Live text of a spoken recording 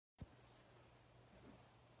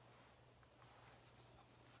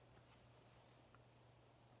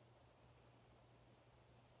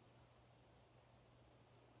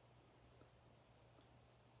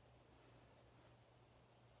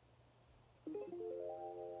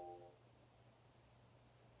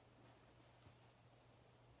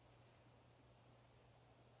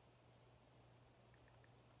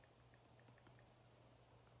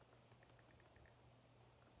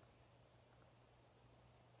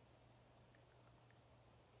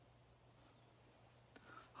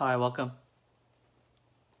Hi, welcome.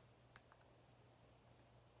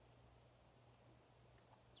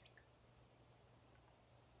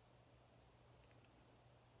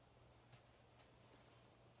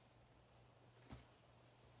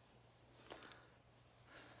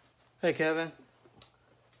 Hey, Kevin.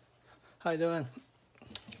 How you doing?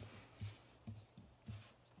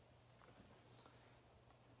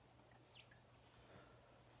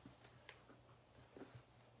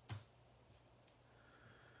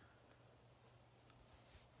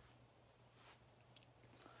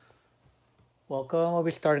 Welcome. We'll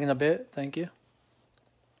be starting in a bit. Thank you.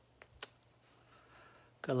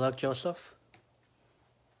 Good luck, Joseph.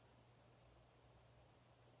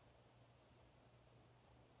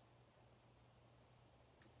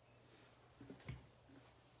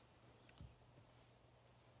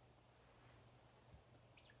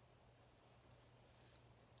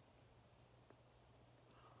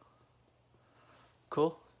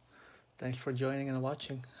 Cool. Thanks for joining and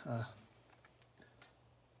watching.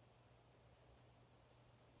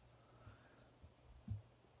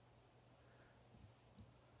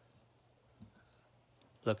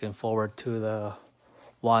 Looking forward to the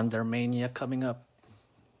Wander Mania coming up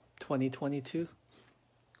 2022.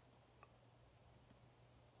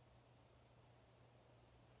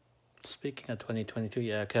 Speaking of 2022,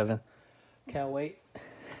 yeah, Kevin. Can't wait.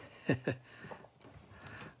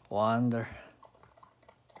 Wander.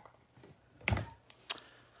 All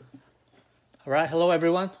right, hello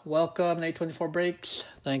everyone. Welcome to 824 Breaks.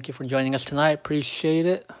 Thank you for joining us tonight. Appreciate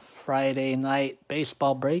it. Friday night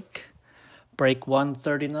baseball break. Break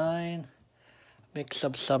 139. Mix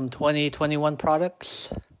up some 2021 products.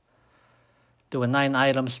 Doing 9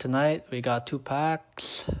 items tonight. We got 2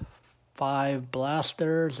 packs, 5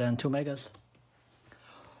 blasters, and 2 megas.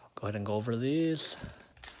 Go ahead and go over these.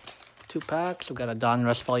 2 packs. We got a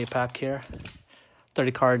Donruss value pack here.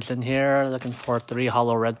 30 cards in here. Looking for 3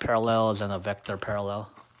 hollow red parallels and a vector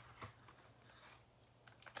parallel.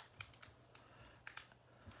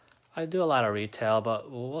 I do a lot of retail, but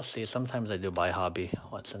we'll see. Sometimes I do buy hobby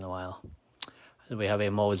once in a while. We have a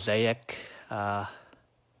Mosaic.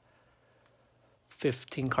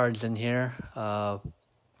 15 cards in here. 1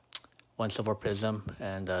 silver Prizm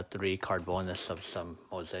and 3 card bonus of some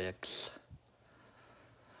Mosaics.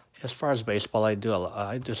 As far as baseball, I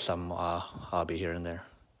do some hobby here and there.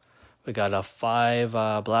 We got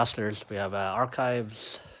 5 blasters. We have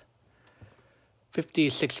archives.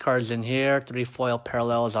 56 cards in here. 3 foil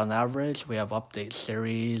parallels on average. We have update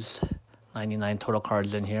series. 99 total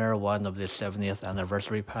cards in here. 1 of the 70th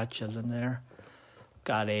anniversary patches in there.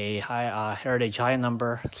 Got a Heritage High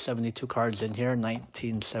number. 72 cards in here.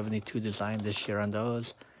 1972 design this year on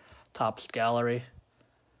those. Topps Gallery.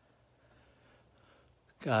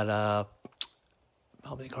 Got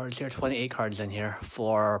how many cards here? 28 cards in here.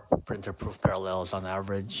 4 printer-proof parallels on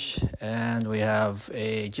average. And we have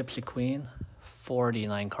a Gypsy Queen.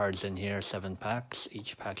 49 cards in here. 7 packs.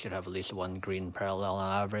 Each pack should have at least 1 green parallel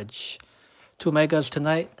on average. 2 megas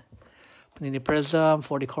tonight. Panini Prizm.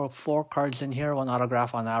 44 cards in here. 1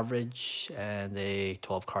 autograph on average. And a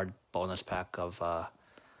 12-card bonus pack of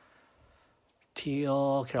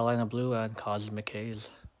Teal, Carolina Blue, and Cosmic Haze.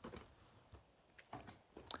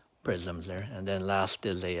 Prisms there. And then last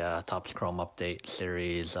is a Topps Chrome Update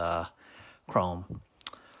Series Chrome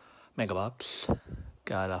Mega Box.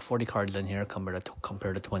 Got 40 cards in here compared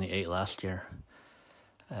to 28 last year.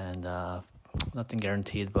 And nothing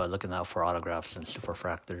guaranteed, but looking out for autographs and super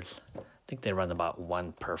fractors. I think they run about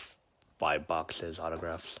 1 per 5 boxes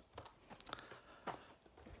autographs.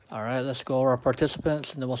 All right, let's go over our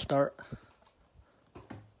participants and then we'll start.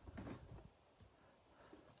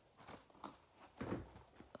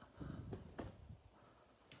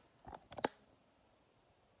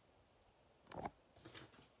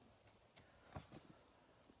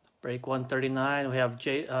 Break 139, we have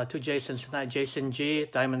 2 Jasons tonight. Jason G,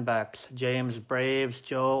 Diamondbacks. James, Braves.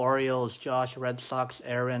 Joe, Orioles. Josh, Red Sox.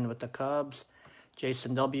 Aaron with the Cubs.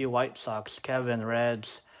 Jason W, White Sox. Kevin,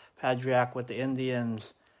 Reds. Padriak with the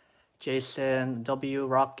Indians. Jason W,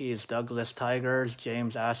 Rockies. Douglas, Tigers.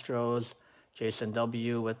 James, Astros. Jason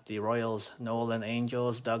W with the Royals. Nolan,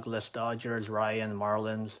 Angels. Douglas, Dodgers. Ryan,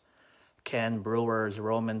 Marlins. Ken, Brewers.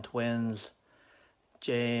 Roman, Twins.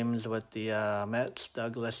 James with the Mets,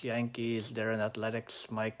 Douglas Yankees, Darren Athletics,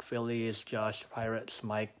 Mike Phillies, Josh Pirates,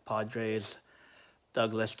 Mike Padres,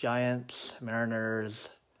 Douglas Giants, Mariners,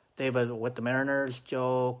 David with the Mariners,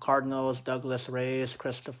 Joe Cardinals, Douglas Rays,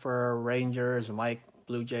 Christopher Rangers, Mike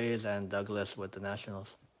Blue Jays, and Douglas with the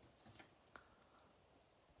Nationals.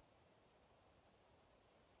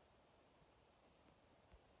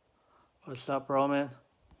 What's up, Roman?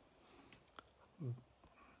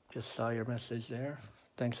 Just saw your message there.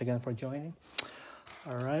 Thanks again for joining.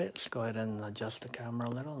 All right, let's go ahead and adjust the camera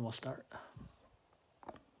a little and we'll start.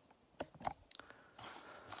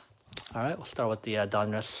 All right, we'll start with the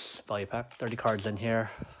Donruss value pack. 30 cards in here,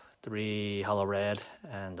 3 hollow red,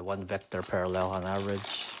 and 1 vector parallel on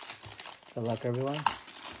average. Good luck, everyone.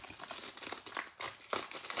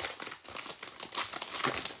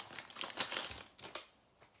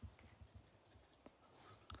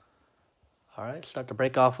 All right, start the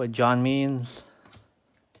break off with John Means,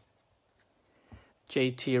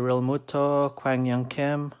 JT Realmuto, Kwang Young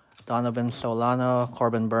Kim, Donovan Solano,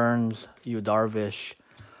 Corbin Burns, Yu Darvish,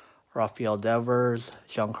 Rafael Devers,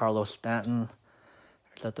 Giancarlo Stanton.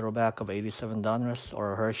 There's a throwback of 87 Donruss,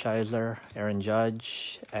 or Hershiser, Aaron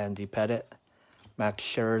Judge, Andy Pettit, Max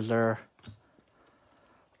Scherzer,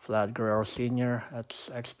 Vlad Guerrero Sr. That's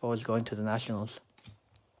Expos going to the Nationals.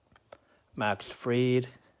 Max Fried,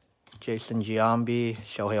 Jason Giambi,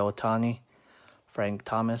 Shohei Ohtani, Frank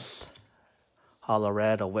Thomas, Hollow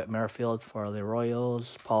Red of Whit Merrifield for the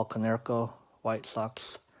Royals, Paul Konerko, White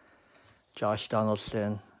Sox, Josh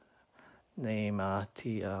Donaldson,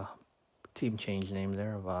 team change name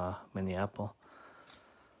there of Minneapolis.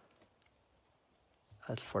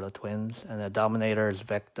 That's for the Twins. And the Dominators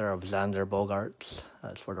Vector of Xander Bogaerts.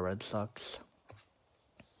 That's for the Red Sox.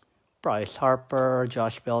 Bryce Harper,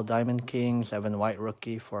 Josh Bell, Diamond Kings, Evan White,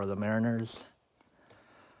 rookie for the Mariners.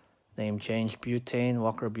 Name change, Butane,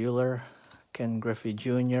 Walker Buehler, Ken Griffey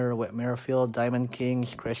Jr., Whit Merrifield, Diamond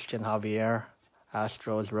Kings, Christian Javier,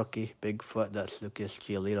 Astros, rookie, Bigfoot, that's Lucas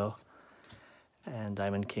Giolito, and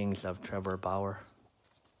Diamond Kings of Trevor Bauer.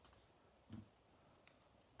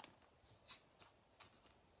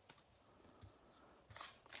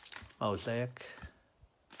 Mosaic,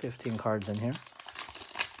 15 cards in here.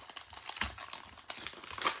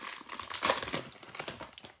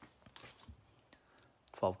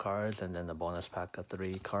 $12 cards, and then the bonus pack of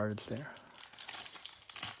 3 cards there.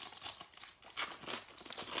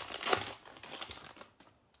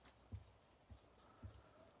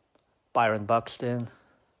 Byron Buxton,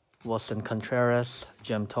 Wilson Contreras,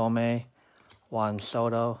 Jim Thome, Juan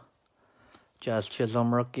Soto, Jazz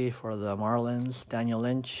Chisholm, rookie for the Marlins, Daniel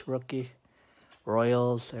Lynch, rookie,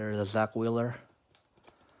 Royals, there's a Zach Wheeler,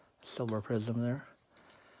 silver prism there,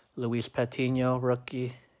 Luis Patino,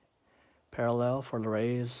 rookie, parallel for the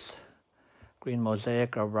Rays, green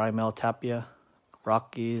mosaic of Raimel Tapia,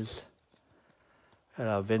 Rockies, got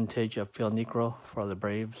a vintage of Phil Niekro for the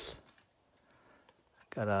Braves,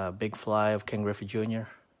 got a big fly of Ken Griffey Jr.,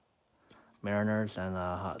 Mariners, and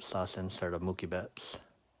a hot sauce insert of Mookie Betts.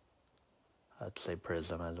 I'd say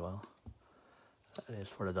Prizm as well. That is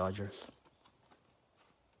for the Dodgers.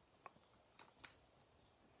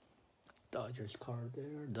 Dodgers card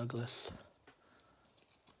there, Douglas.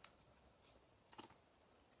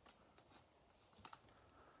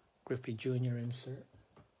 Griffey Jr. insert.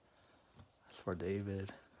 That's for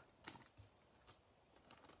David.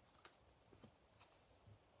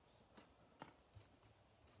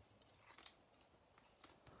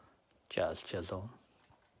 Jazz Chisholm.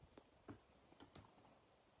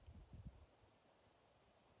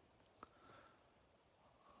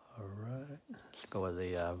 All right, let's go with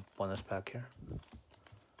the bonus pack here.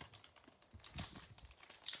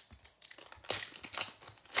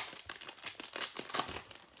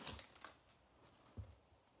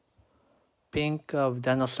 Pink of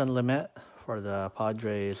Danielson Lamet for the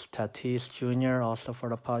Padres, Tatis Jr. also for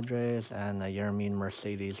the Padres, and a Yermin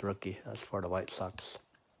Mercedes rookie. That's for the White Sox.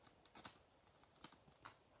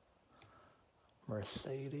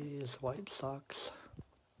 Mercedes, White Sox.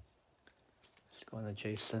 Let's go to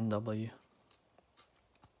Jason W.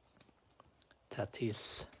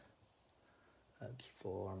 Tatis. That's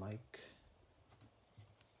for Mike.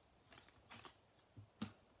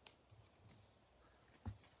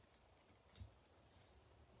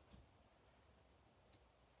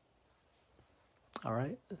 All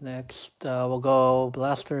right, next we'll go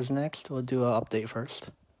Blasters next. We'll do an update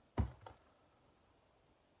first.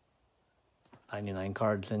 99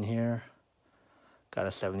 cards in here. Got a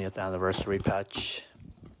 70th anniversary patch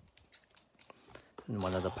in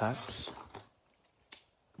one of the packs.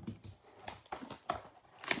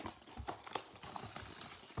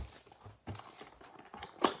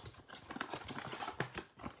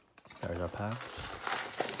 There's our pack.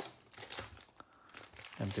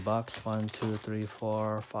 Empty box, 1, 2, 3,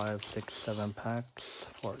 4, 5, 6, 7 packs,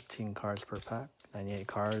 14 cards per pack, 98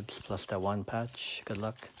 cards plus that 1 patch. Good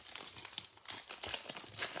luck.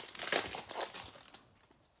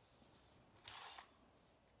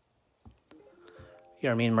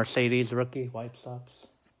 Yermin Mercedes, rookie, White Sox.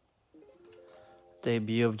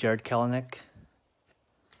 Debut of Jared Kelenic.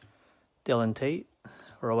 Dylan Tate.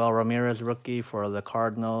 Roel Ramirez, rookie for the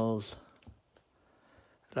Cardinals.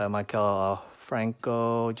 Michael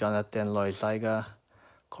Franco, Jonathan Loizaga,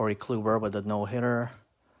 Corey Kluber with a no-hitter.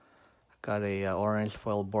 Got a orange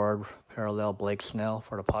foil board parallel Blake Snell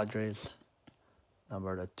for the Padres,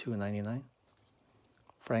 number to 299.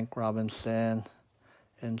 Frank Robinson,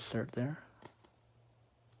 insert there.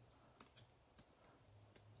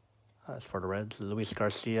 That's for the Reds. Luis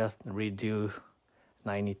Garcia, redo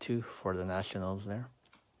 92 for the Nationals there.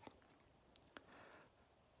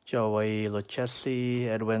 Joey Lucchesi,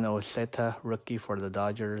 Edwin Oseta, rookie for the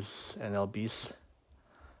Dodgers, NLBs.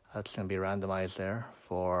 That's going to be randomized there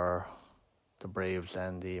for the Braves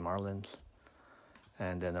and the Marlins.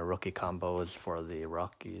 And then the rookie combos for the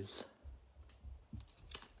Rockies.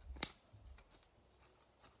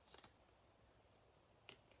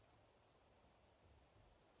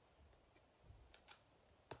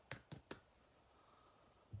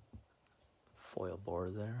 Foil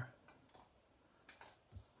board there.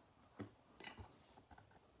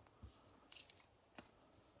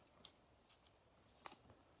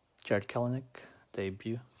 Jared Kelenic,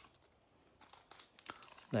 debut.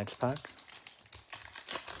 Next pack.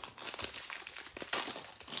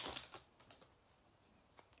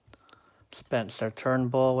 Spencer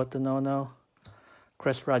Turnbull with the no-no.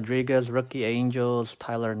 Chris Rodriguez, rookie Angels.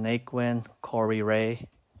 Tyler Naquin, Corey Ray,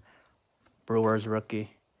 Brewers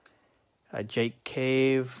rookie. Jake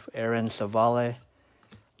Cave, Aaron Savale,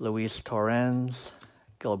 Luis Torrens,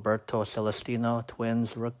 Gilberto Celestino,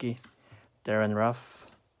 Twins rookie. Darren Ruff,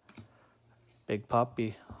 Big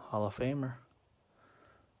Poppy, Hall of Famer.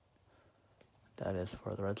 That is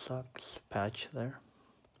for the Red Sox. Patch there.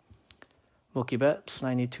 Mookie Betts,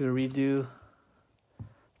 92 redo.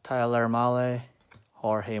 Tyler Mahle,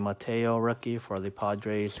 Jorge Mateo, rookie for the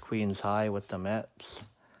Padres. Queens High with the Mets.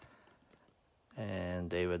 And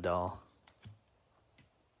David Dahl.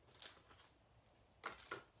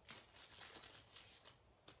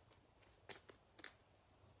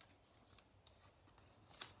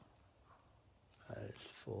 That is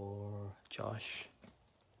for Josh.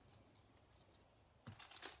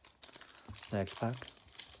 Next pack.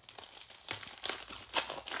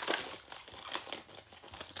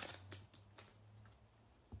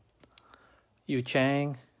 Yu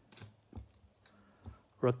Chang,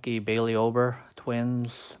 rookie Bailey Ober,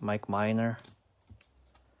 Twins, Mike Minor,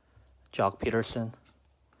 Jock Peterson,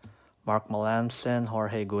 Mark Melanson,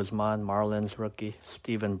 Jorge Guzman, Marlins rookie,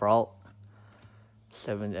 Stephen Brault,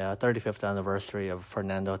 35th anniversary of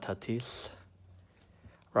Fernando Tatis,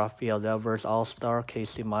 Rafael Devers All-Star,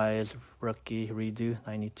 Casey Mize rookie redo,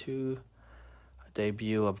 92, a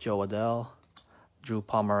debut of Joe Adell, Drew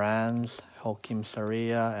Pomeranz, Joakim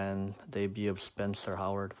Soria, and debut of Spencer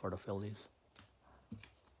Howard for the Phillies.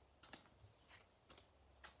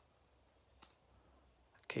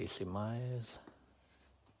 Casey Mize,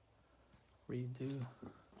 redo.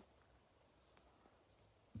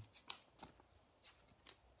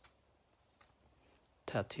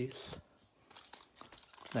 Tatis.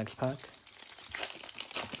 Next pack.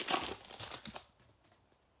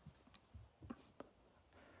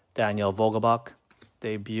 Daniel Vogelbach,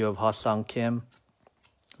 debut of Ha-Seong Kim.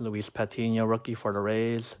 Luis Patino, rookie for the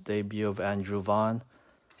Rays, debut of Andrew Vaughn.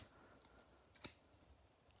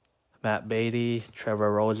 Matt Beatty,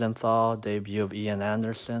 Trevor Rosenthal, debut of Ian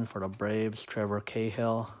Anderson for the Braves. Trevor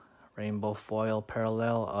Cahill, rainbow foil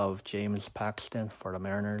parallel of James Paxton for the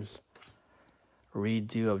Mariners.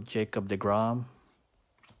 Redo of Jacob deGrom.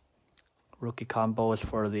 Rookie combos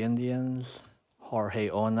for the Indians. Jorge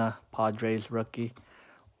Ona, Padres rookie.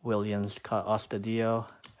 Williams Astudillo,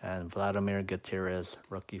 and Vladimir Gutierrez,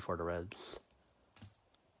 rookie for the Reds.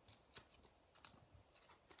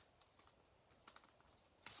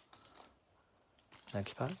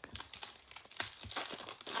 Next pack.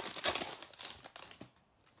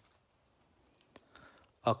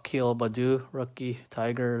 Akil Baddoo, rookie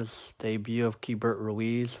Tigers. Debut of Keibert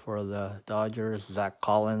Ruiz for the Dodgers. Zach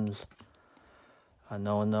Collins, a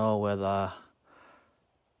no-no with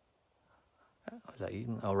was that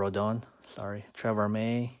Eden? Oh, Rodon, sorry. Trevor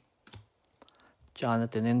May.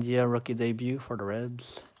 Jonathan India, rookie debut for the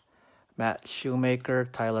Reds. Matt Shoemaker,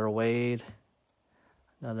 Tyler Wade.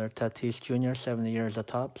 Another Tatis Jr., 70 years of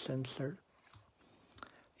tops insert.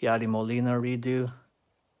 Yadi Molina redo.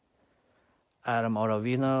 Adam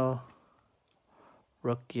Ottavino,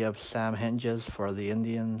 rookie of Sam Hinges for the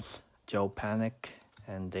Indians. Joe Panik,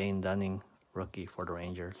 and Dane Dunning, rookie for the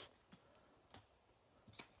Rangers.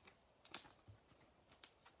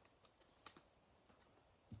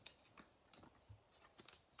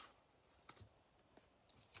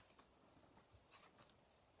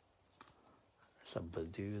 There's a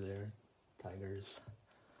Baddoo there. Tigers.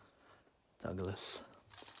 Douglas.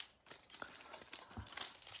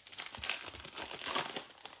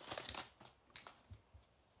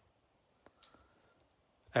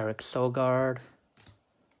 Eric Sogard.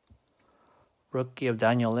 Rookie of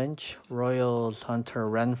Daniel Lynch. Royals, Hunter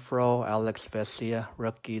Renfroe. Alex Vesia.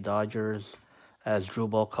 Rookie, Dodgers,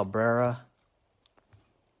 Asdrubal Cabrera.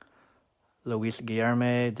 Luis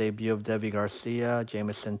Guillerme, debut of Debbie Garcia.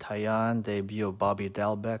 Jameson Taillon, debut of Bobby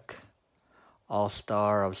Dalbec.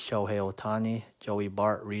 All-Star of Shohei Ohtani. Joey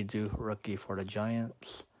Bart, redo, rookie for the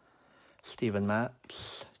Giants. Steven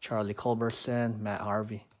Matz. Charlie Culberson. Matt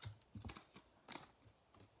Harvey.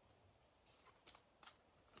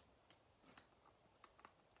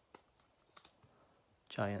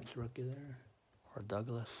 Giants rookie there, or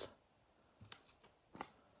Douglas.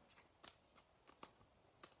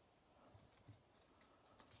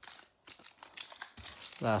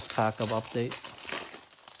 Last pack of update.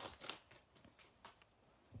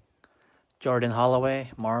 Jordan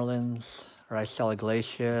Holloway, Marlins. Raisel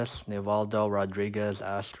Iglesias, Nivaldo Rodriguez,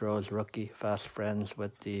 Astros rookie, fast friends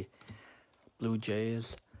with the Blue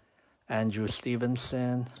Jays. Andrew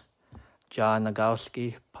Stevenson. John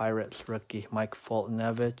Nagowski, Pirates rookie, Mike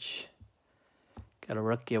Foltynewicz. Got a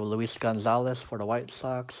rookie of Luis Gonzalez for the White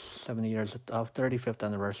Sox, 70 years of 35th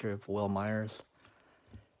anniversary of Will Myers.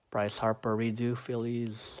 Bryce Harper redo,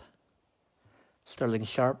 Phillies. Sterling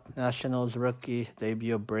Sharp, Nationals rookie,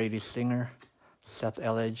 debut of Brady Singer. Seth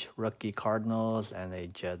Elledge, rookie, Cardinals, and a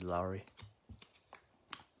Jed Lowry.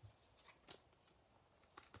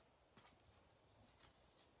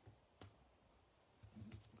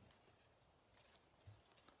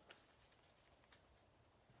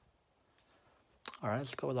 All right,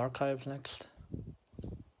 let's go with archives next.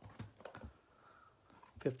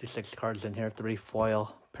 56 cards in here, 3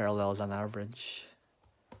 foil parallels on average.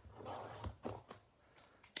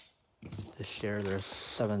 This year there's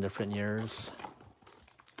 7 different years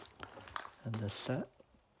in this set.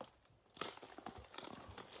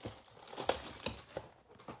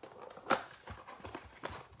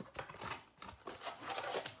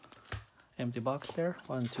 Empty box there.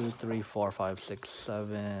 1, 2, 3, 4, 5, 6,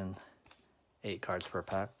 7, 8 cards per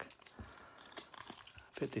pack.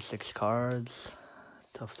 56 cards.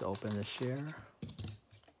 Tough to open this year.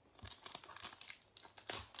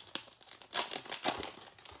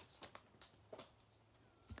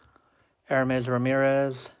 Hermes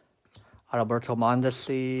Ramirez, Adalberto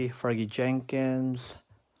Mondesi, Fergie Jenkins,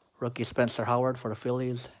 rookie Spencer Howard for the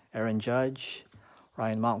Phillies, Aaron Judge,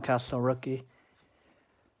 Ryan Mountcastle rookie.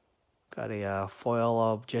 Got a foil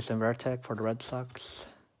of Jason Varitek for the Red Sox,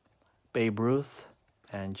 Babe Ruth,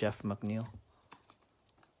 and Jeff McNeil.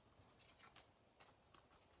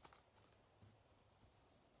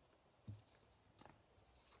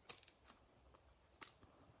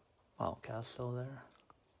 Mountcastle there.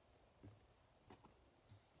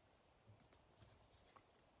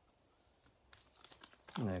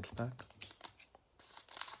 Next pack.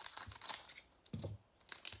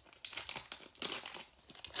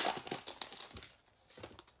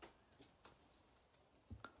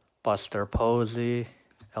 Buster Posey,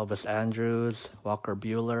 Elvis Andrews, Walker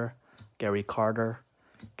Buehler, Gary Carter,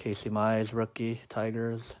 Casey Mize, rookie,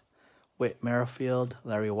 Tigers, Whit Merrifield,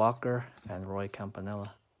 Larry Walker, and Roy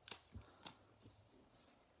Campanella.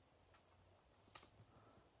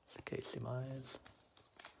 Casey Mize.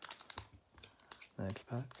 Next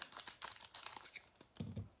pack.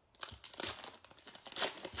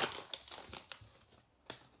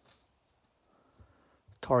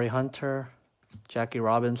 Torrey Hunter, Jackie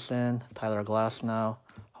Robinson, Tyler Glasnow,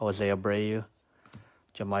 Jose Abreu,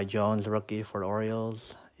 Jahmai Jones, rookie for the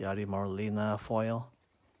Orioles, Yadi Molina, foil.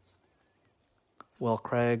 Will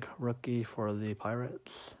Craig, rookie for the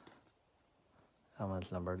Pirates. That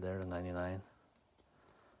one's numbered there to 99.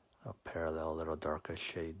 A parallel, little darker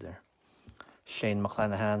shade there. Shane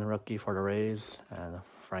McClanahan, rookie for the Rays, and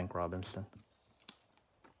Frank Robinson.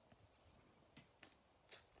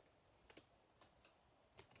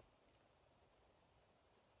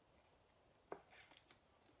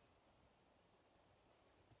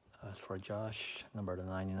 That's for Josh, number to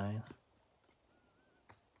 99.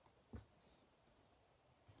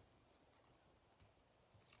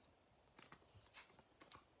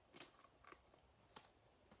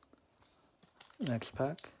 Next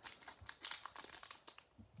pack.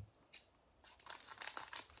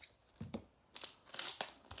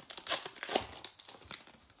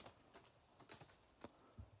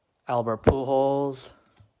 Albert Pujols,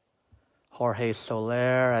 Jorge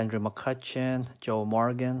Soler, Andrew McCutchen, Joe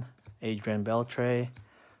Morgan, Adrian Beltre,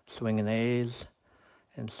 Swingin' A's.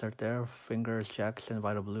 Insert there. Fingers, Jackson,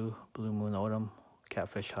 Vita Blue, Blue Moon Odom,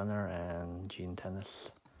 Catfish Hunter, and Gene Tennis.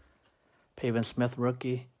 Pavin Smith,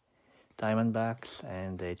 rookie, Diamondbacks,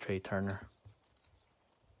 and a Trey Turner.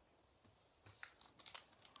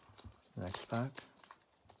 Next pack.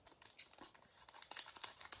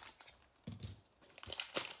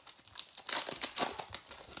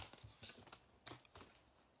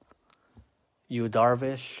 Yu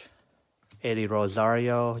Darvish, Eddie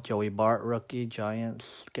Rosario, Joey Bart, rookie,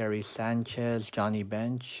 Giants, Gary Sanchez, Johnny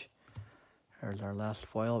Bench. Here's our last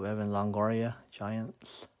foil, Evan Longoria,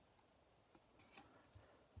 Giants.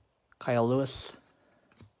 Kyle Lewis,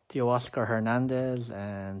 Teoscar Hernandez,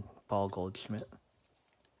 and Paul Goldschmidt.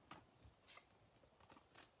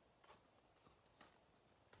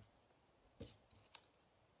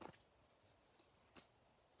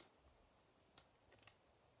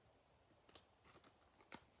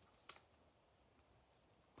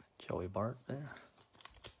 Joey Bart there.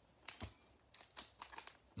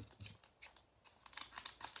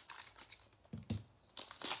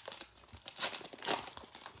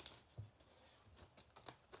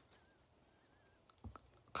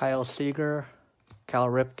 Kyle Seager, Cal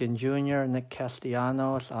Ripken Jr., Nick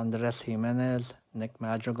Castellanos, Andres Jimenez, Nick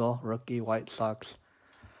Madrigal, rookie, White Sox,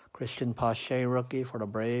 Christian Pache, rookie for the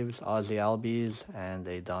Braves, Ozzie Albies, and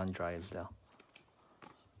a Don Drysdale.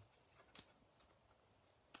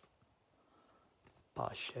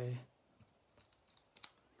 Pache.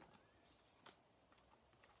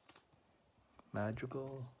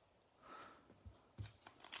 Madrigal.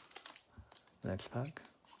 Next pack.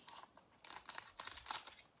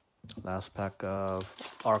 Last pack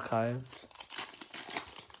of Archives.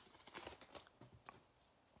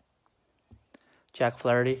 Jack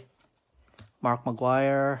Flaherty, Mark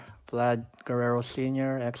McGuire, Vlad Guerrero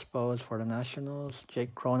Sr., Expos for the Nationals,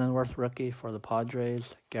 Jake Cronenworth, rookie for the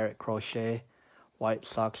Padres, Garrett Crochet, White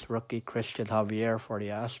Sox rookie, Christian Javier for the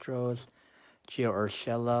Astros, Gio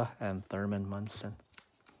Urshela, and Thurman Munson.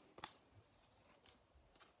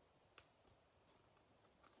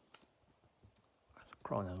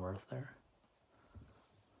 Cronenworth there.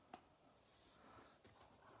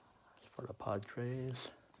 For the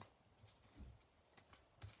Padres.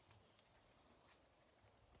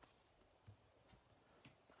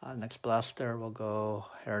 Next blaster, we'll go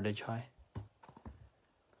Heritage High.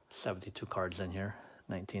 72 cards in here.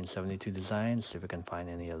 1972 designs. See if we can find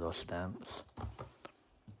any of those stamps.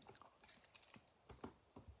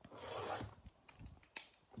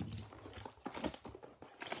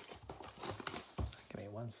 Give me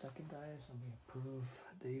 1 second, guys. Let me approve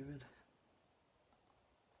David.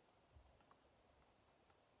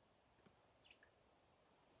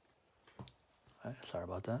 All right, sorry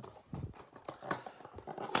about that.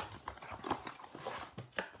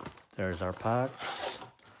 There's our packs.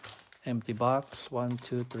 Empty box. 1,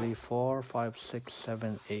 2, 3, 4, 5, 6,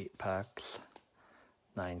 7, 8 packs.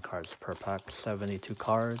 9 cards per pack. 72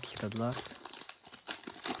 cards. Good luck.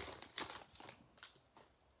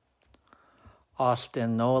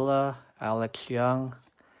 Austin Nola, Alex Young,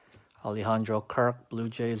 Alejandro Kirk, Blue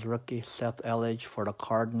Jays rookie, Seth Elledge for the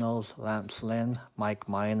Cardinals, Lance Lynn, Mike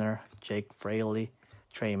Minor, Jake Fraley,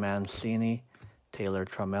 Trey Mancini, Taylor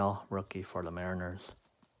Trammell, rookie for the Mariners.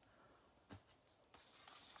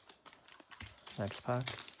 Next pack.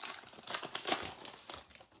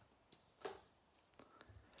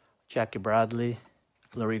 Jackie Bradley,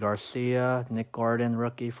 Lurie Garcia, Nick Gordon,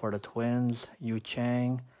 rookie for the Twins, Yu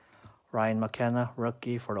Chang, Ryan McKenna,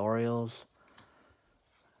 rookie for the Orioles.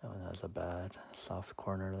 Oh, that's a bad soft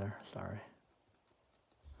corner there. Sorry.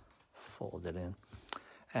 Folded in.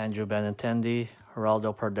 Andrew Benintendi,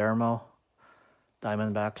 Geraldo Perdermo,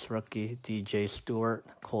 Diamondbacks rookie, DJ Stewart,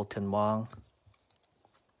 Colton Wong.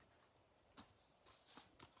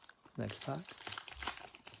 Next pack.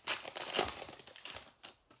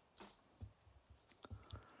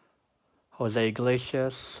 Jose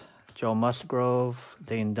Iglesias, Joe Musgrove,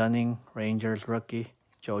 Dane Dunning, Rangers rookie,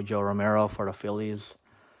 Jojo Romero for the Phillies,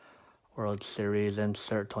 World Series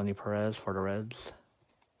insert Tony Perez for the Reds,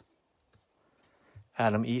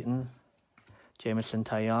 Adam Eaton, Jameson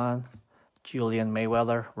Taillon, Julian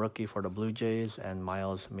Mayweather, rookie for the Blue Jays, and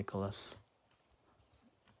Miles Mikolas.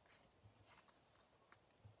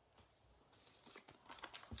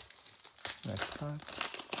 Next pack.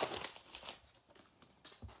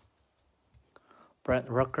 Brent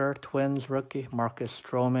Rooker, Twins rookie, Marcus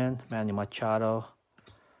Stroman, Manny Machado.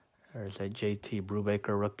 There's a JT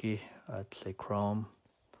Brubaker rookie. That's a chrome,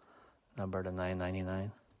 number to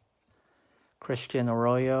 999. Christian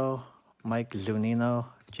Arroyo, Mike Zunino,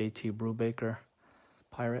 JT Brubaker,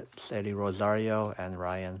 Pirates, Eddie Rosario, and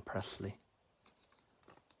Ryan Presley.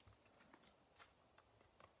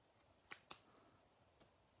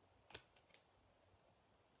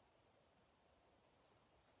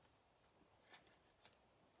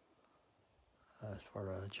 That's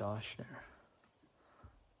for Josh there.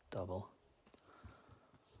 Double.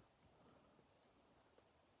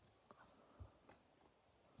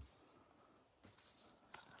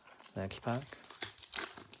 Next pack.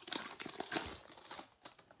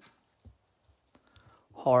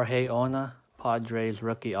 Jorge Ona, Padres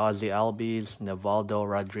rookie Ozzie Albies, Nivaldo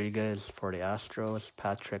Rodriguez for the Astros,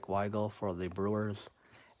 Patrick Weigel for the Brewers,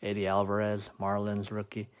 Eddie Alvarez, Marlins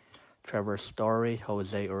rookie, Trevor Story,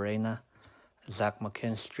 Jose Urena, Zach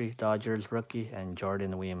McKinstry, Dodgers rookie, and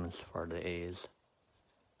Jordan Weems for the A's.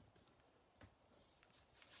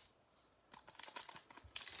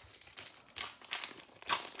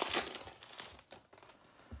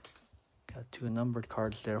 Got 2 numbered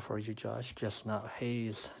cards there for you, Josh. Just not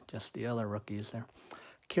Hayes, just the other rookies there.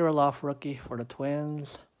 Kirilloff rookie for the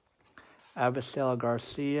Twins. Avisail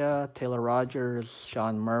Garcia, Taylor Rogers,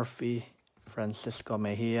 Sean Murphy, Francisco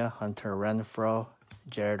Mejia, Hunter Renfroe,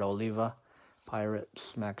 Jared Oliva,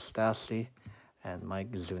 Pirates, Max Stassi, and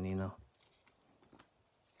Mike Zunino.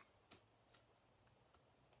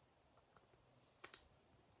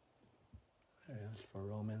 There's for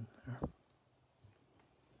Roman there.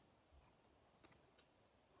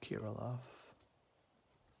 Kirilloff.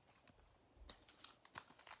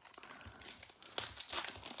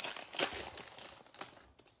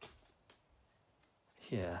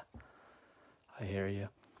 Yeah, I hear you.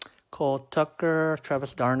 Cole Tucker,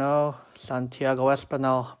 Travis d'Arnaud, Santiago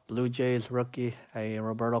Espinal, Blue Jays rookie, a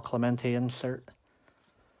Roberto Clemente insert.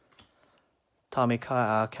 Tommy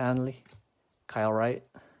Canley, Kyle Wright,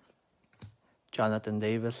 Jonathan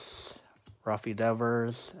Davis, Rafi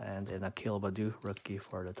Devers, and an Akil Baddoo rookie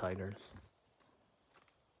for the Tigers.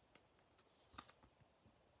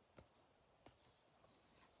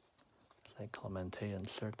 It's a Clemente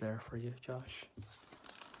insert there for you, Josh.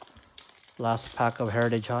 Last pack of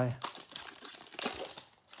Heritage High.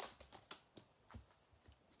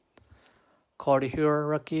 Corey Heuer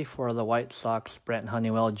rookie for the White Sox, Brent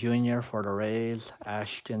Honeywell Jr. for the Rays,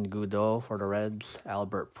 Ashton Goudeau for the Reds,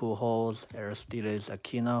 Albert Pujols, Aristides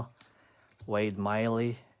Aquino, Wade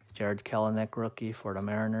Miley, Jared Kelenic rookie for the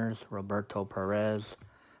Mariners, Roberto Perez,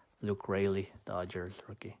 Luke Raley, Dodgers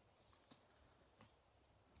rookie.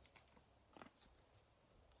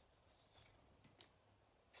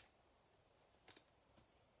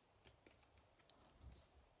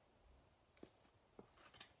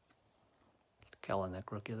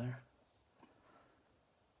 Kelenic rookie there.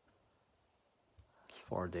 It's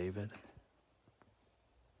for David.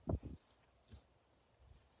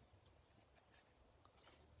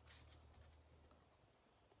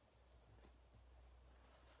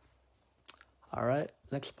 All right,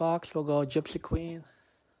 next box, we'll go Gypsy Queen.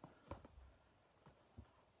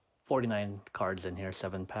 49 cards in here,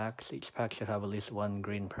 7 packs. Each pack should have at least 1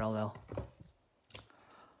 green parallel.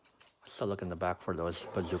 So look in the back for those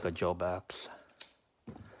Bazooka Joe backs.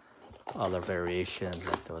 Other variations,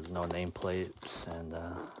 like there was no nameplates and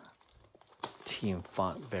team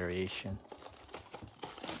font variation.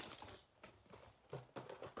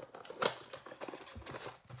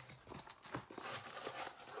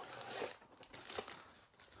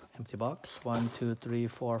 Empty box. 1, 2, 3,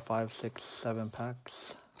 4, 5, 6, 7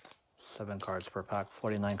 packs. 7 cards per pack.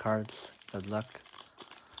 49 cards. Good luck.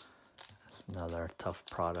 It's another tough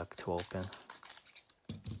product to open.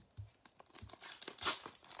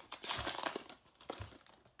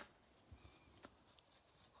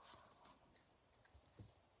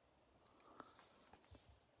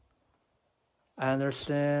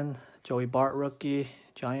 Anderson, Joey Bart rookie,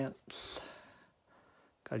 Giants.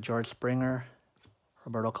 Got George Springer,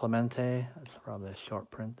 Roberto Clemente. That's probably a short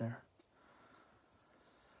print there.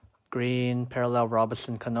 Green, parallel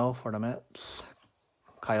Robinson Cano for the Mets.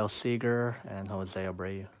 Kyle Seager and Jose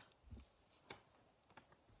Abreu.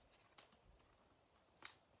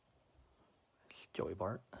 Joey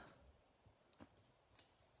Bart.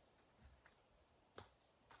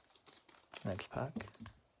 Next pack.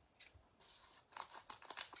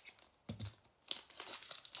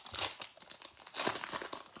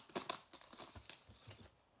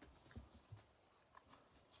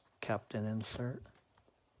 Captain insert.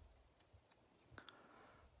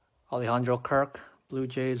 Alejandro Kirk, Blue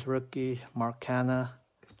Jays rookie, Mark Canha,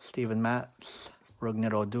 Steven Matz,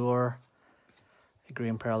 Rougned Odor, a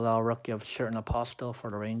green parallel rookie of Sherton Apostle for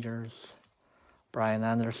the Rangers, Brian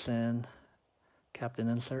Anderson, captain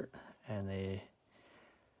insert, and a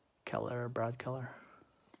Brad Keller.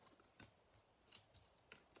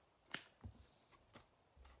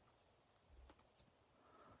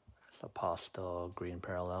 It's Apostle, green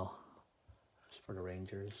parallel. It's for the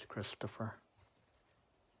Rangers, Christopher.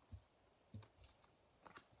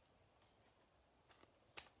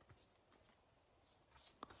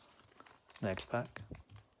 Next pack.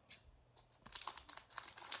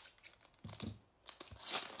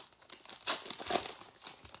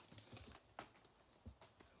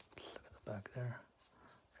 Oops, look at the back there.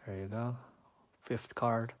 There you go. 5th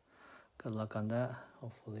card. Good luck on that.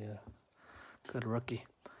 Hopefully a good rookie.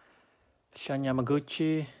 Shun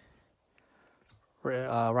Yamaguchi.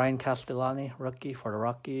 Ryan Castellani, rookie for the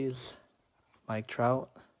Rockies. Mike Trout.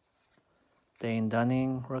 Dane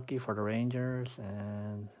Dunning, rookie for the Rangers.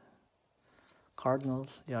 And Cardinals,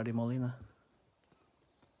 Yadi Molina.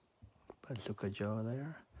 Bazooka Joe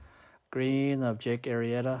there. Green of Jake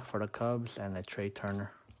Arrieta for the Cubs and a Trey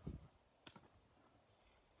Turner.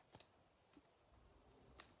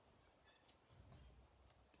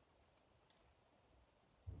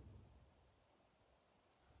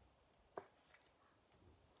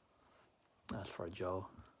 That's for Joe.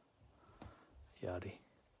 Yadi.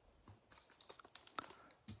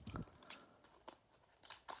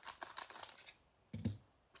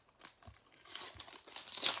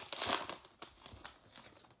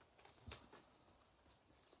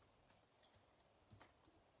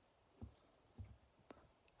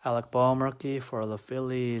 Alec Boehm, rookie for the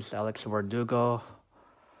Phillies. Alex Verdugo.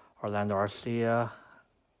 Orlando Arcia.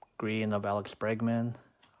 Green of Alex Bregman.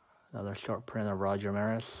 Another short print of Roger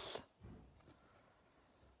Maris.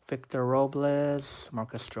 Victor Robles.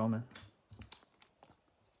 Marcus Stroman.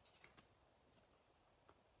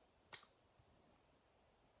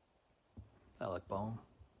 Alec Boehm.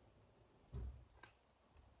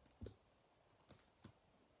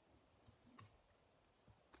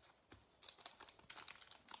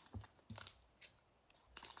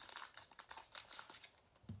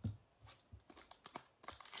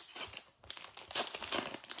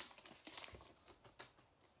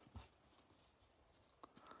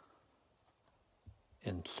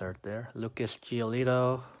 Insert there. Lucas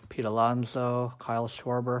Giolito, Pete Alonso, Kyle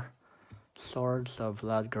Schwarber. Swords of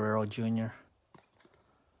Vlad Guerrero Jr.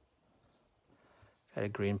 Got a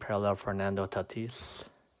green parallel Fernando Tatis.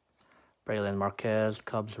 Braylon Marquez,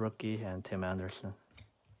 Cubs rookie, and Tim Anderson.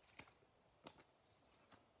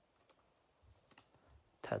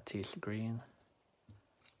 Tatis green.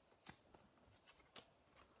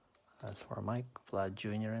 That's for Mike. Vlad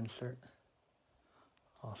Jr. insert.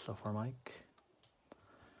 Also for Mike.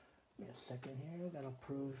 Give me a second here. Gotta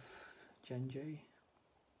prove Gen J.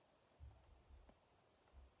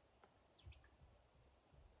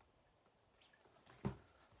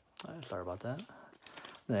 Sorry about that.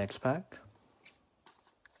 Next pack.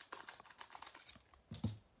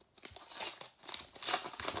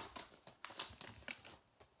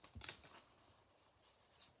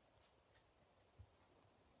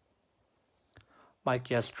 Mike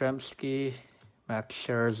Yastrzemski, Max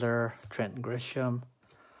Scherzer, Trent Grisham,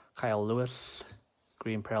 Kyle Lewis,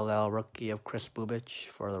 green parallel rookie of Chris Bubich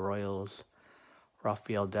for the Royals,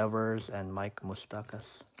 Rafael Devers, and Mike Moustakas.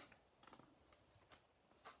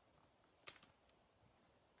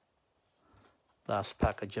 Last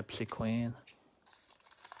pack of Gypsy Queen.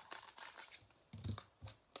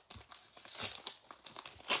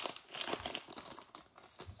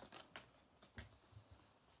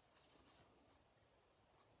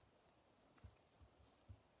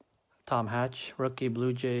 Tom Hatch, rookie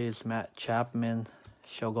Blue Jays, Matt Chapman,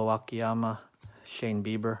 Shogo Akiyama, Shane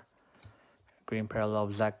Bieber. Green parallel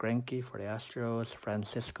of Zach Greinke for the Astros,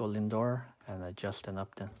 Francisco Lindor, and Justin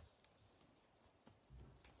Upton.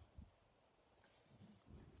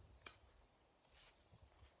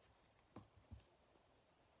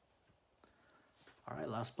 All right,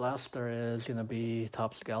 last blaster is going to be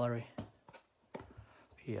Topps Gallery.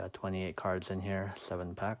 We got 28 cards in here,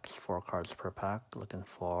 7 packs, 4 cards per pack. Looking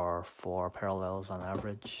for 4 parallels on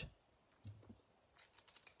average.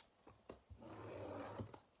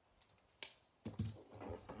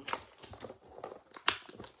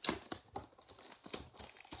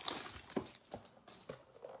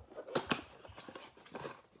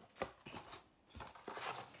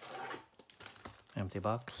 Empty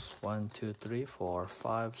box. 1, 2, 3, 4,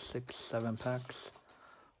 5, 6, 7 packs.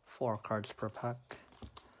 4 cards per pack.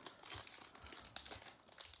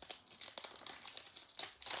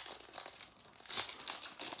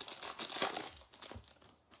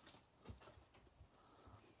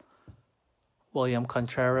 William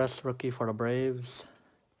Contreras, rookie for the Braves.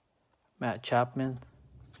 Matt Chapman.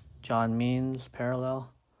 John Means, parallel.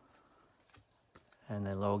 And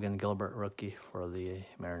then Logan Gilbert, rookie for the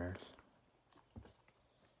Mariners.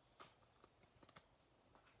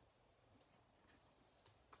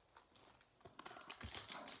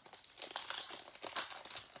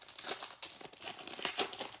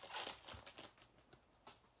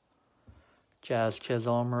 Jazz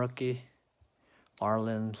Chisholm, rookie.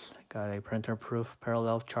 Marlins. Got a printer proof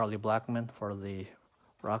parallel Charlie Blackmon. For the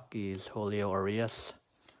Rockies, Julio Urias.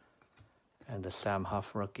 And the Sam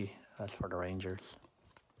Huff rookie. That's for the Rangers.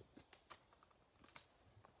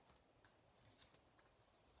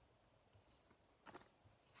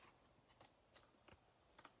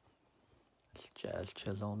 It's Jazz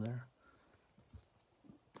Chisholm there.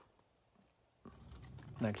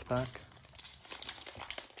 Next pack.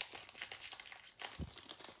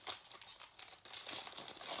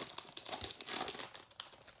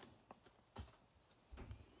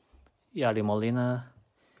 Yadi Molina,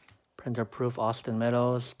 printer proof Austin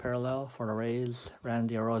Meadows parallel for the Rays,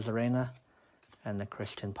 Randy Arozarena, and the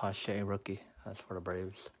Christian Pache rookie. That's for the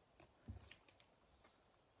Braves.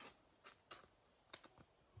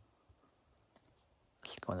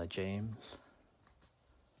 Let's go to James.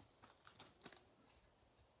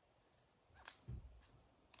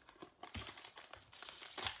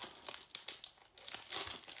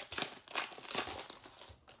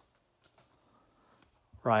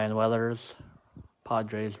 Ryan Weathers,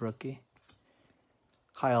 Padres rookie.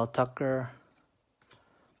 Kyle Tucker.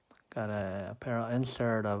 Got a apparel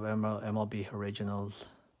insert of MLB Originals.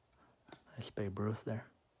 Nice Babe Ruth there.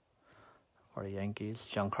 For the Yankees.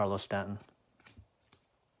 Giancarlo Stanton.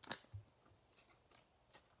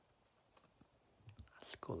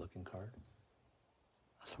 That's a cool looking card.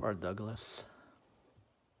 That's for Douglas.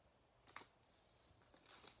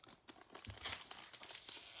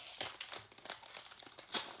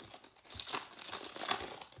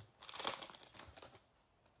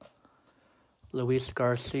 Luis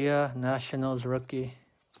Garcia, Nationals rookie.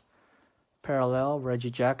 Parallel, Reggie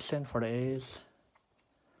Jackson for the A's.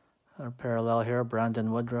 Another parallel here,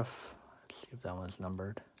 Brandon Woodruff. Let's see if that one's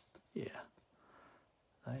numbered. Yeah.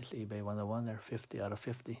 Nice eBay 101 there, 50 out of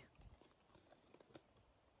 50.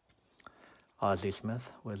 Ozzie Smith,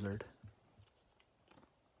 Wizard.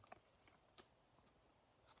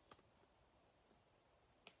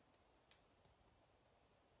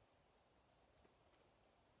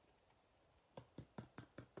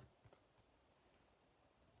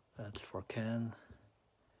 That's for Ken.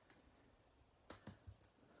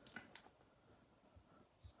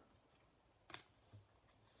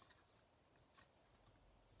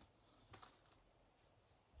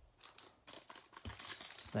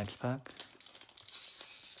 Next pack.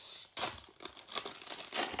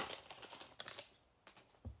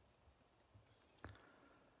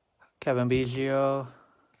 Kevin Biggio,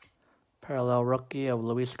 parallel rookie of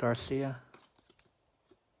Luis Garcia.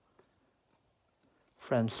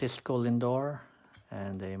 Francisco Lindor,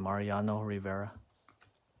 and a Mariano Rivera.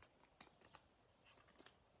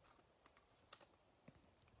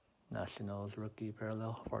 Nationals rookie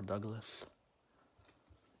parallel for Douglas.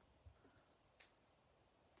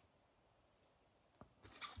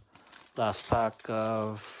 Last pack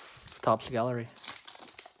of Topps Gallery.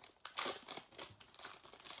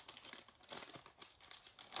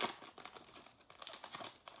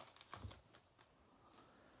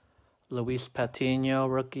 Luis Patino,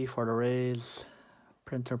 rookie for the Rays.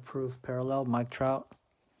 Printer proof parallel, Mike Trout.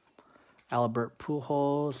 Albert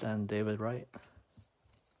Pujols and David Wright.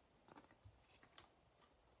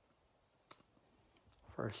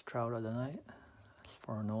 First Trout of the night. That's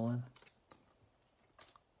for Nolan.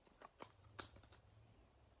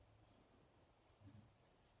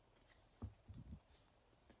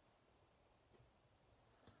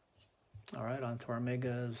 All right, on to our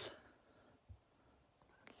megas.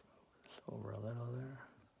 Over a little there.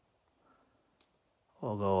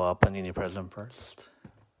 We'll go Panini Prizm first.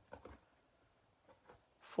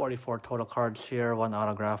 44 total cards here, 1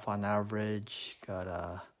 autograph on average.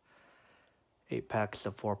 Got 8 packs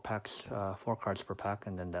of 4 packs, 4 cards per pack,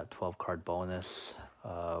 and then that 12 card bonus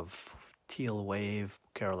of Teal Wave,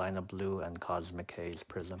 Carolina Blue, and Cosmic Haze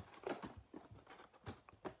Prizm.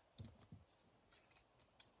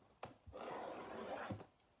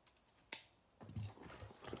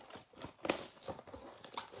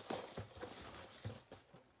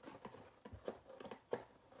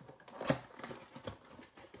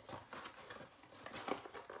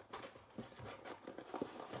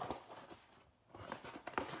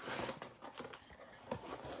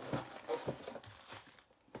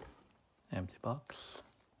 Empty box.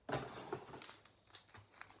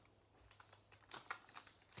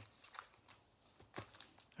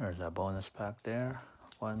 There's that bonus pack there.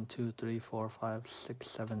 1, 2, 3, 4, 5, 6,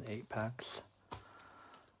 7, 8 packs.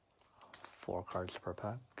 4 cards per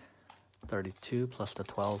pack. 32 plus the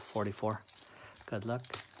 12, 44. Good luck.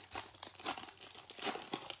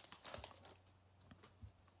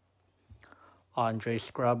 Andre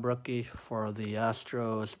Scrub, rookie for the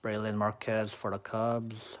Astros. Braylon Marquez for the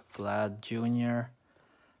Cubs. Vlad Jr.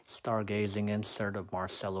 Stargazing insert of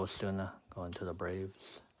Marcelo Osuna going to the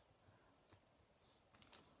Braves.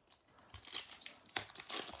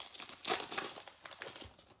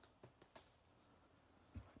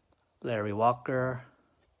 Larry Walker.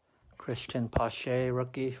 Christian Pache,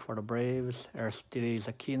 rookie for the Braves. Aristides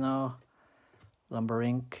Aquino. Lumber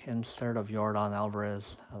Inc. insert of Yordan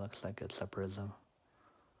Alvarez. That looks like it's a Prizm.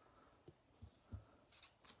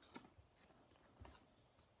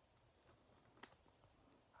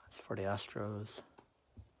 That's for the Astros.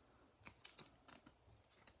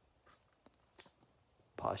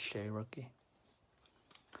 Pache, rookie.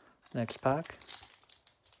 Next pack.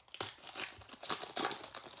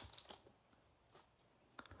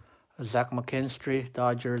 Zach McKinstry,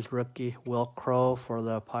 Dodgers rookie. Will Crow for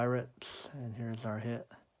the Pirates. And here's our hit.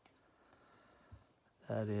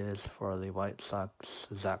 That is for the White Sox.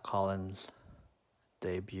 Zach Collins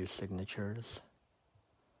debut signatures.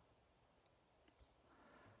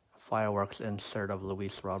 Fireworks insert of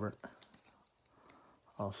Luis Robert.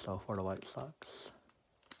 Also for the White Sox.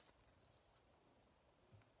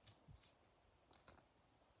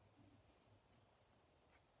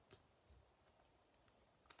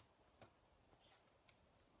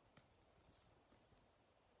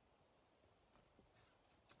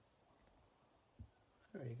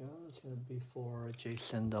 There you go. It's going to be for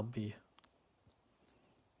Jason W.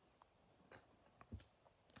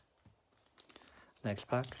 Next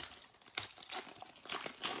pack.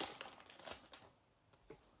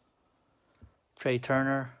 Trey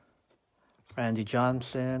Turner, Randy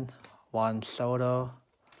Johnson, Juan Soto,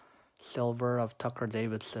 silver of Tucker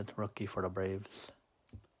Davidson, rookie for the Braves.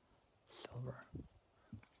 Silver.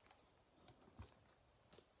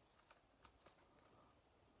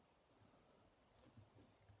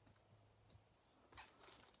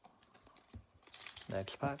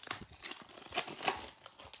 Next pack.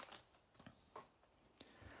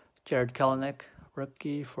 Jared Kelenic,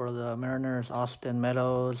 rookie for the Mariners. Austin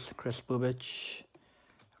Meadows, Chris Bubich,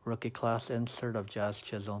 rookie class insert of Jazz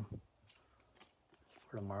Chisholm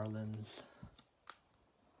for the Marlins.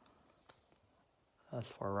 That's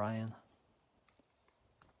for Ryan.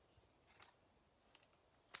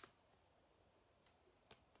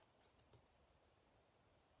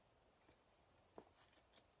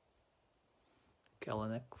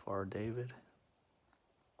 Kelenic for David.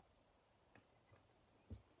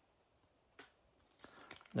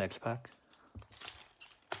 Next pack.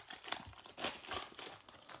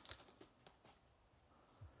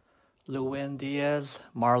 Lewin Diaz,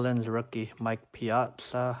 Marlins rookie. Mike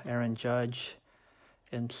Piazza, Aaron Judge,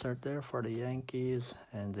 insert there for the Yankees,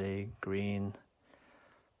 and a green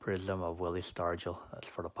Prizm of Willie Stargell. That's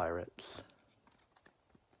for the Pirates.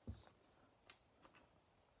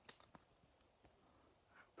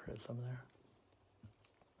 Prizm there.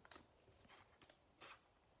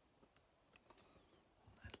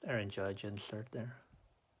 Aaron Judge insert there.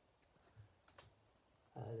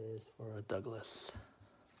 That is for Douglas.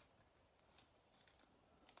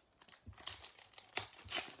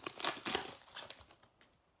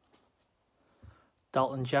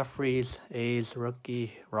 Dalton Jeffries, A's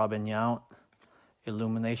rookie. Robin Yount,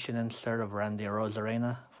 illumination insert of Randy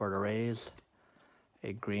Rosarena for the Rays.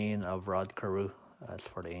 A green of Rod Carew. That's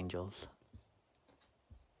for the Angels.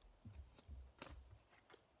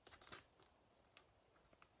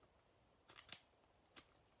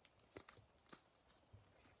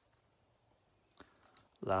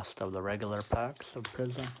 Last of the regular packs of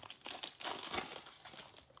Prizm.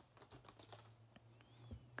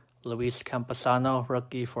 Luis Campusano,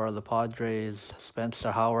 rookie for the Padres.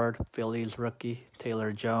 Spencer Howard, Phillies rookie.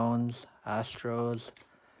 Taylor Jones, Astros,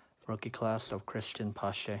 rookie class of Christian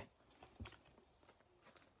Pache.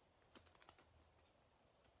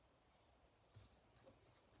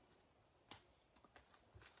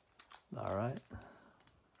 All right, there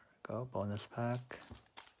we go, bonus pack.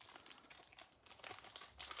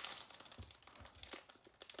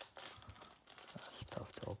 That's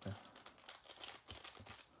tough to open.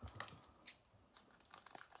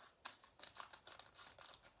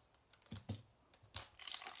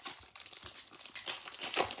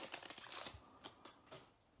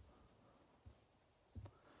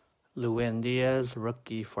 Lewin Diaz,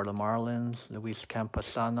 rookie for the Marlins. Luis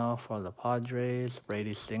Campusano for the Padres.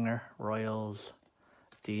 Brady Singer, Royals.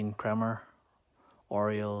 Dean Kremer,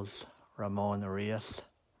 Orioles. Ramon Urias,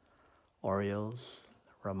 Orioles.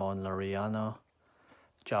 Ramon Laureano.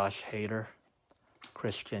 Josh Hader.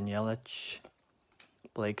 Christian Yelich.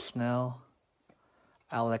 Blake Snell.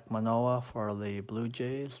 Alek Manoah for the Blue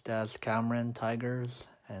Jays. Daz Cameron, Tigers.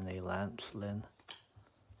 and a Lance Lynn.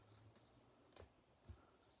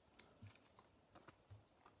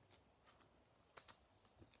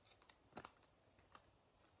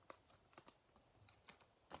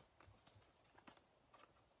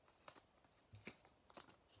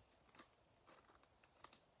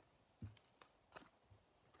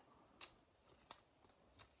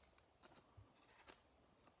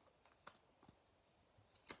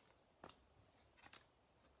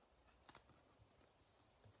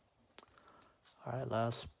 All right,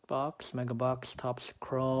 last box, Mega Box Topps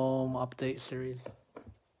Chrome Update Series.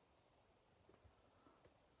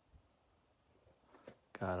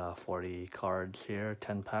 Got 40 cards here,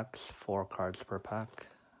 10 packs, 4 cards per pack.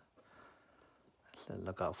 So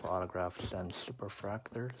look out for autographs and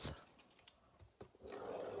superfractors.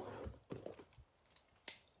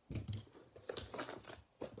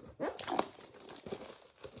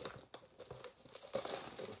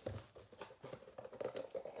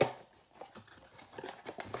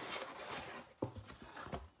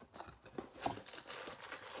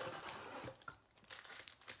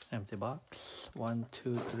 Empty box. 1,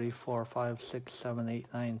 2, 3, 4, 5, 6, 7, 8,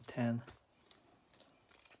 9, 10.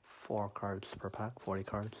 4 cards per pack, 40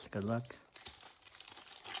 cards. Good luck.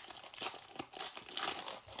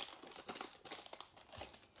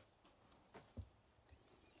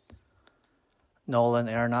 Nolan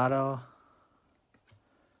Arenado.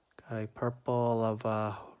 Got a purple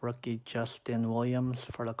of rookie Justin Williams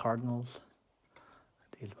for the Cardinals.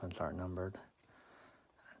 These ones aren't numbered.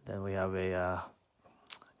 And then we have a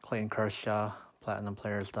Clayton Kershaw Platinum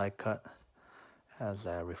Players die cut. Has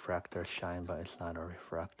a refractor shine, but it's not a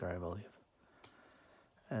refractor, I believe.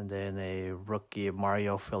 And then a rookie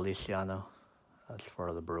Mario Feliciano. That's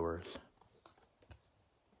for the Brewers.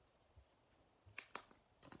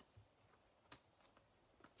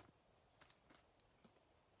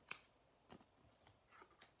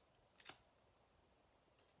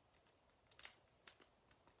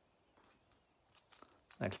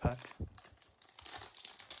 Next pack.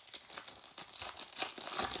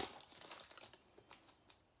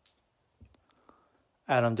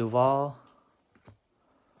 Adam Duvall.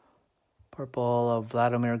 Purple of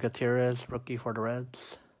Vladimir Gutierrez, rookie for the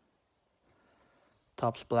Reds.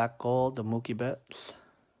 Topps Black Gold, the Mookie Betts.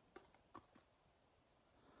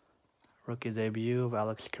 Rookie debut of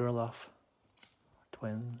Alex Kirilloff,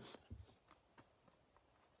 Twins.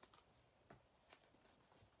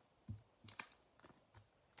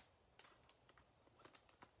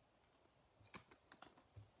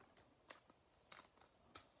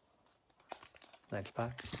 Next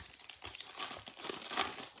pack.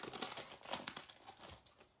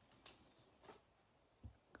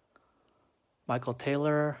 Michael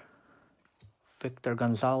Taylor, Victor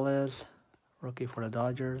Gonzalez, rookie for the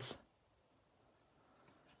Dodgers.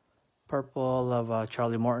 Purple of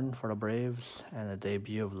Charlie Morton for the Braves, and a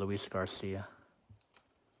debut of Luis Garcia,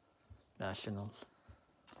 Nationals.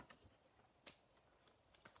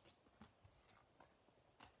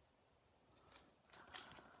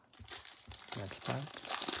 Next pack.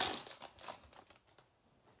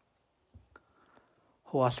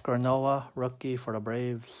 Huascar Noah, rookie for the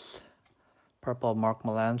Braves. Purple Mark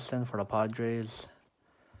Melanson for the Padres.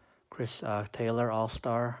 Chris Taylor,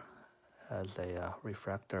 All-Star, has a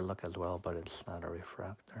refractor look as well, but it's not a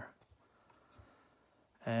refractor.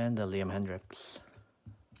 And Liam Hendricks.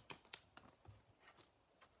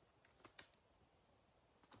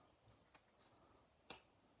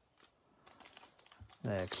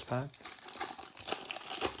 Next pack.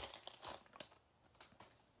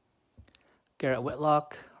 Garrett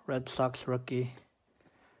Whitlock, Red Sox rookie.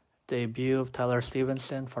 Debut of Tyler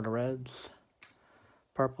Stevenson for the Reds.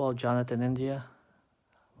 Purple, Jonathan India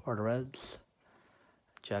for the Reds.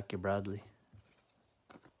 Jackie Bradley.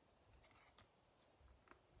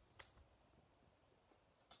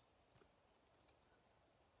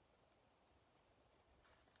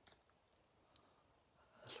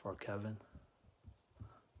 That's for Kevin.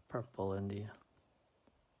 Purple India.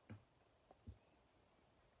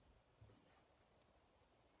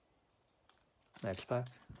 Next pack.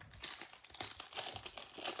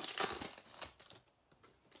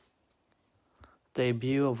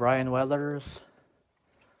 Debut of Ryan Weathers.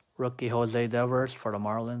 Rookie Jose Devers for the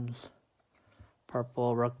Marlins.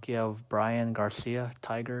 Purple rookie of Brian Garcia,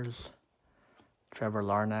 Tigers. Trevor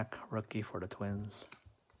Larnach, rookie for the Twins.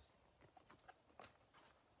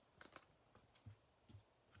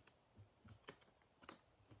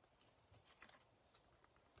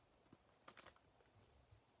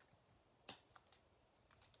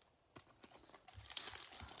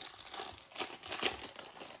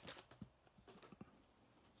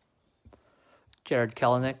 Jared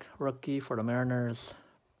Kelenic, rookie for the Mariners.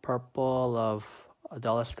 Purple of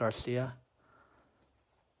Adolis Garcia.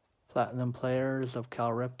 Platinum Players of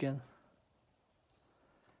Cal Ripken.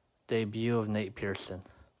 Debut of Nate Pearson.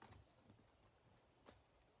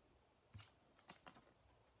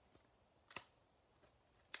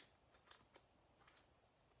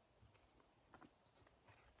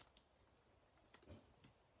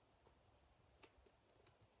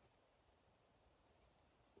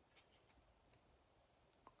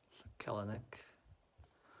 Kellenic.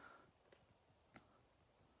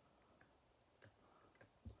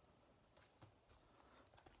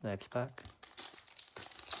 Next pack.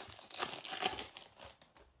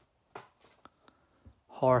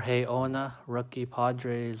 Jorge Ona, rookie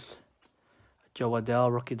Padres. Joe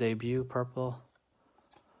Adell, rookie debut, purple.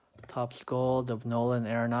 Topps Gold of Nolan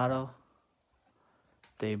Arenado.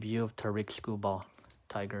 Debut of Tariq Skubal,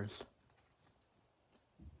 Tigers.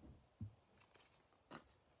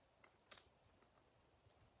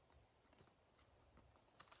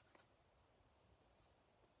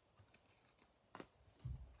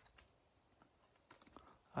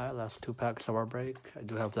 Alright, last 2 packs of our break. I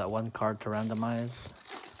do have that 1 card to randomize.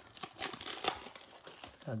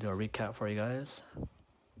 I'll do a recap for you guys.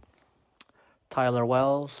 Tyler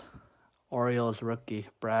Wells, Orioles rookie,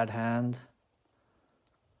 Brad Hand.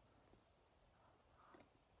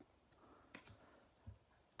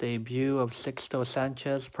 Debut of Sixto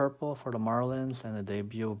Sanchez, purple for the Marlins, and the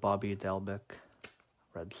debut of Bobby Delbick,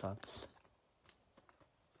 Red Sox.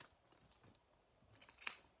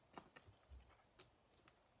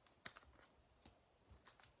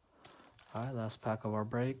 Alright, last pack of our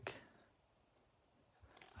break.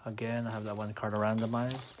 Again, I have that 1 card to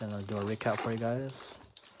randomize. Then I'll do a recap for you guys.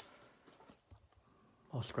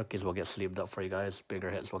 Most rookies will get sleeved up for you guys. Bigger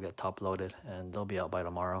hits will get top loaded, and they'll be out by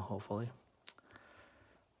tomorrow, hopefully.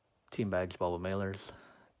 Team bags, bubble mailers.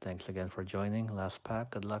 Thanks again for joining. Last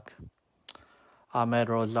pack. Good luck. Ahmed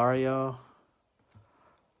Rosario.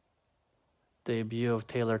 Debut of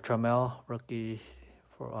Taylor Trammell, rookie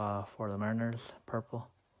for the Mariners, purple.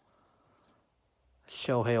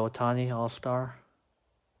 Shohei Ohtani, All-Star.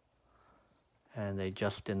 And a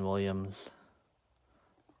Justin Williams,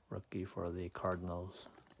 rookie for the Cardinals.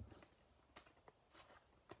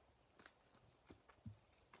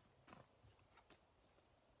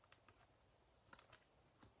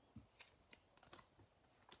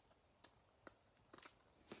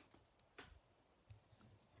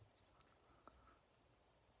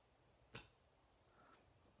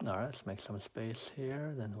 All right, let's make some space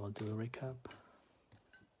here, then we'll do a recap.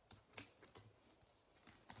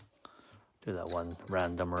 Do that 1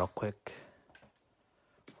 random real quick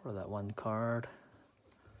for that 1 card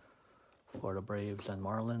for the Braves and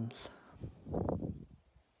Marlins.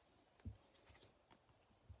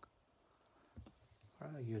 All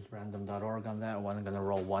right, use random.org on that one. I'm gonna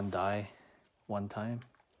roll 1 die 1 time.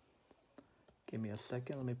 Give me a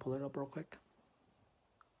second, let me pull it up real quick.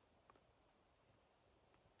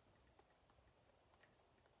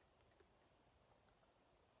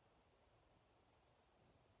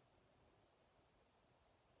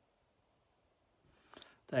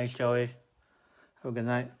 Thanks, Joey. Have a good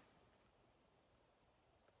night.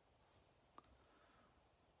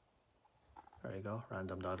 There you go,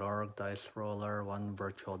 random.org, dice roller, 1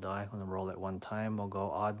 virtual die. I'm gonna roll it 1 time. We'll go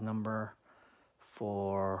odd number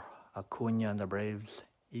for Acuna and the Braves,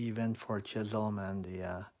 even for Chisholm and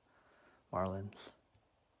the Marlins.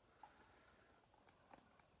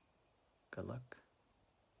 Good luck.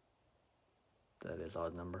 That is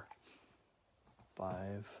odd number.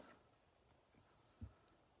 5.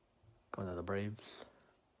 Going to the Braves.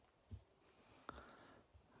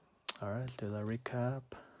 All right, do the recap.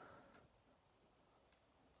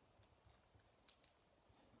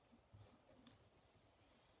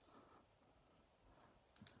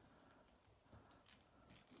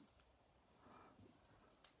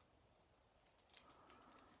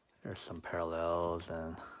 There's some parallels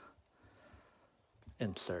and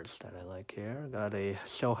inserts that I like here. Got a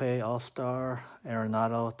Shohei All-Star,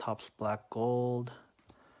 Arenado, Topps Black Gold,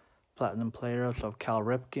 Platinum Players of Cal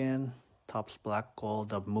Ripken, Topps Black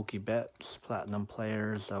Gold of Mookie Betts, Platinum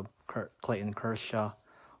Players of Clayton Kershaw,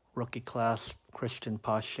 Rookie Class, Christian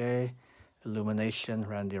Pache, Illumination,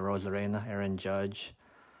 Randy Rosarena, Aaron Judge,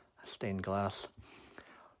 Stained Glass,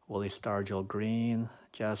 Willie Stargell Green,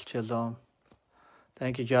 Jazz Chisholm.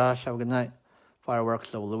 Thank you, Josh. Have a good night.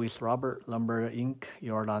 Fireworks of Luis Robert, Lumber Inc.,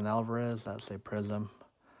 Yordan Alvarez, that's a Prizm.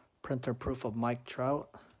 Printer proof of Mike Trout.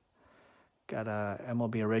 Got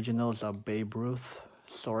MLB Originals of Babe Ruth,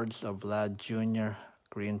 Swords of Vlad Jr.,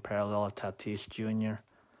 Green Parallel of Tatis Jr.,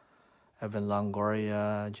 Evan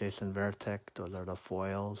Longoria, Jason Varitek, those are the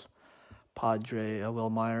foils. Padre Will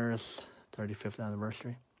Myers, 35th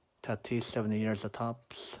anniversary. Tatis, 70 years of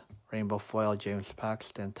Topps. Rainbow foil, James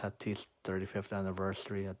Paxton, Tatis, 35th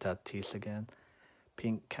anniversary of Tatis again.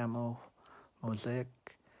 Pink camo, Mosaic.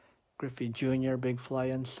 Griffey Jr., big fly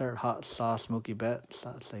insert, hot sauce, Mookie Betts,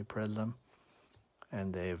 that's a Prizm.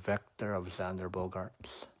 And a vector of Xander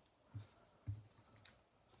Bogaerts.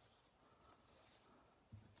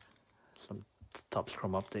 Some Topps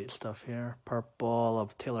Chrome update stuff here. Purple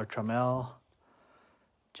of Taylor Trammell.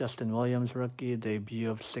 Justin Williams rookie. Debut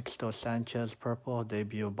of Sixto Sanchez purple.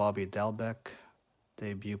 Debut of Bobby Dalbec.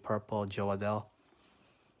 Debut purple Joe Adell.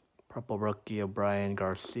 Purple rookie of Brian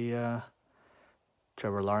Garcia.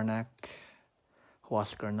 Trevor Larnach.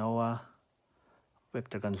 Huascar Noah.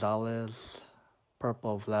 Victor Gonzalez.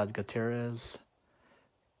 Purple Vlad Gutierrez.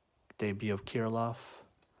 Debut of Kirilloff.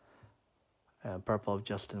 And purple of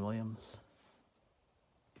Justin Williams.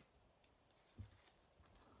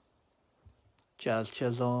 Jazz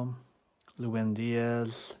Chisholm, Lewin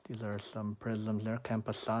Diaz. These are some Prizms there.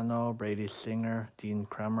 Campusano, Brady Singer, Dean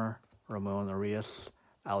Kremer, Ramon Arias,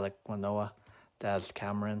 Alec Manoa, Daz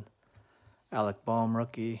Cameron, Alec Boehm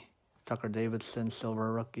rookie, Tucker Davidson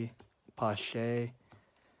silver rookie, Pache,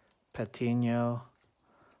 Patino,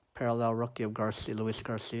 parallel rookie of Garcia, Luis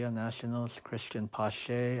Garcia, Nationals, Christian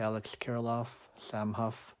Pache, Alex Kirilloff, Sam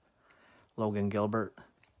Huff, Logan Gilbert,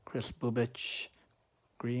 Chris Bubich,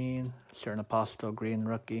 green, Cernapasto green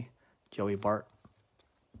rookie, Joey Bart.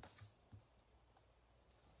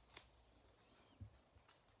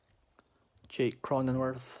 Jake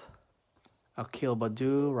Cronenworth, Akil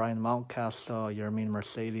Badu, Ryan Mountcastle, Yermin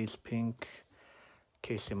Mercedes pink,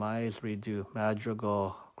 Casey Mize redo,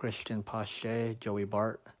 Madrigal, Christian Pache, Joey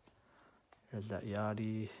Bart. Here's that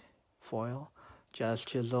Yachty foil. Jazz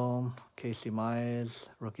Chisholm, Casey Mize,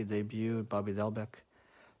 rookie debut, Bobby Delbeck,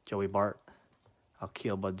 Joey Bart.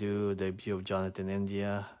 Akil Badu, debut of Jonathan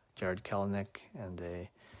India, Jared Kelenic, and a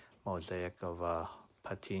mosaic of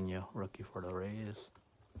Patino, rookie for the Rays.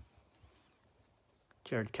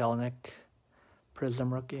 Jared Kelenic,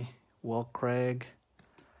 Prizm rookie. Will Craig,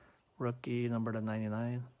 rookie, number to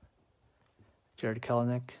 99. Jared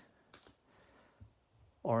Kelenic,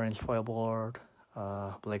 orange foil board,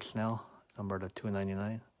 Blake Snell, number to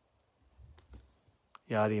 299.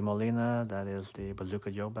 Yadi Molina, that is the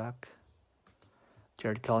Bazooka Joe back.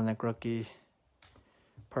 Jared Kelenic rookie.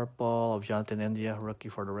 Purple of Jonathan India, rookie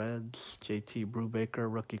for the Reds. JT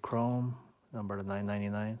Brubaker, rookie chrome, number to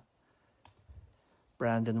 999.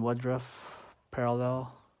 Brandon Woodruff,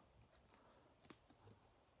 parallel,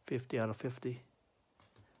 50 out of 50.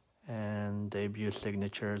 And debut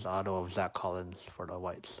signatures, auto of Zach Collins for the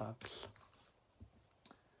White Sox.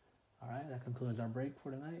 All right, that concludes our break for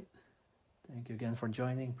tonight. Thank you again for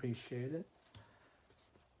joining. Appreciate it.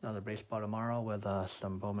 Another baseball tomorrow with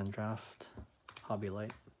some Bowman Draft Hobby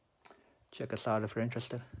Light. Check us out if you're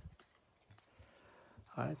interested.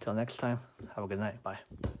 All right, till next time. Have a good night. Bye.